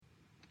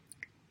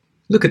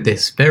Look at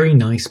this very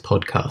nice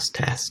podcast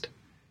test.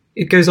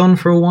 It goes on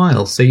for a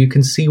while so you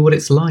can see what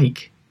it's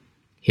like.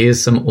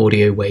 Here's some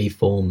audio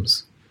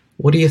waveforms.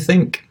 What do you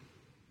think?